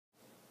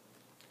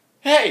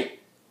Hey!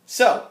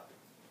 So,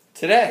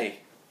 today,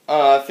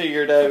 I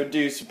figured I would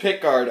do some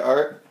Pickguard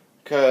art,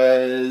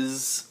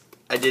 because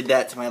I did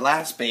that to my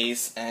last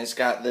base, and I just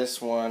got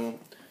this one,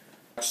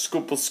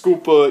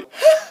 scoopa,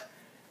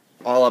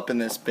 all up in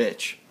this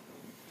bitch.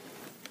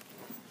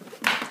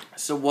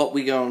 So what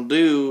we gonna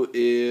do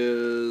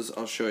is,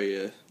 I'll show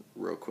you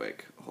real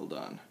quick, hold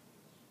on.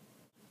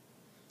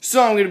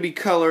 So I'm gonna be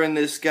coloring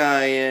this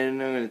guy in,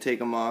 I'm gonna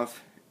take him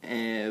off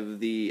of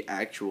the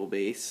actual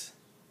base.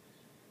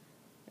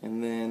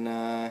 And then,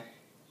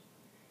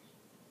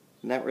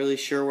 not really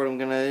sure what I'm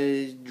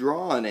gonna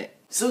draw on it.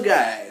 So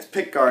guys,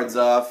 Pickguard's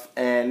off,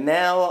 and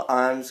now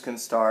I'm just gonna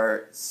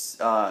start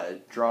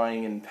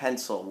drawing in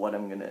pencil what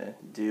I'm gonna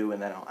do,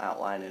 and then I'll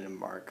outline it in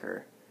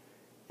marker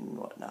and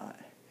whatnot.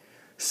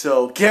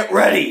 So get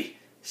ready!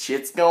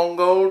 Shit's gonna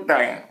go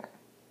down.